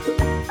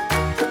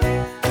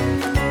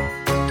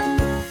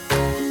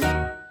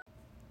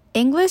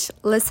English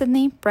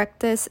listening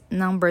practice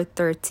number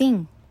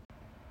 13.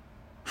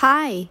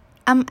 Hi,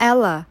 I'm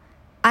Ella.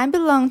 I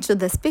belong to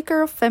the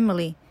Speakaru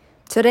family.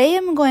 Today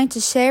I'm going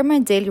to share my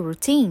daily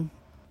routine.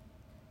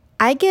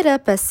 I get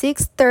up at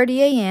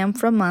 6:30 a.m.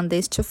 from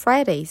Mondays to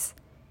Fridays.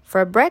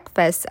 For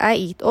breakfast, I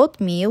eat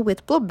oatmeal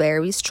with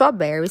blueberries,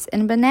 strawberries,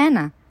 and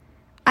banana.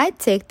 I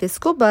take the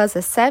school bus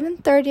at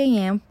 7:30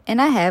 a.m.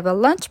 and I have a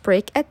lunch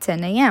break at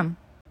 10 a.m.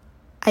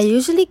 I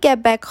usually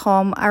get back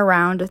home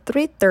around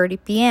 3:30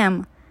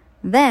 p.m.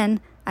 Then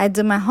I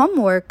do my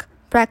homework,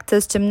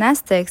 practice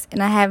gymnastics,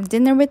 and I have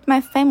dinner with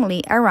my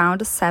family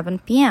around 7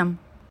 p.m.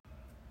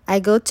 I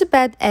go to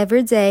bed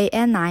every day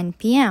at 9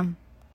 p.m.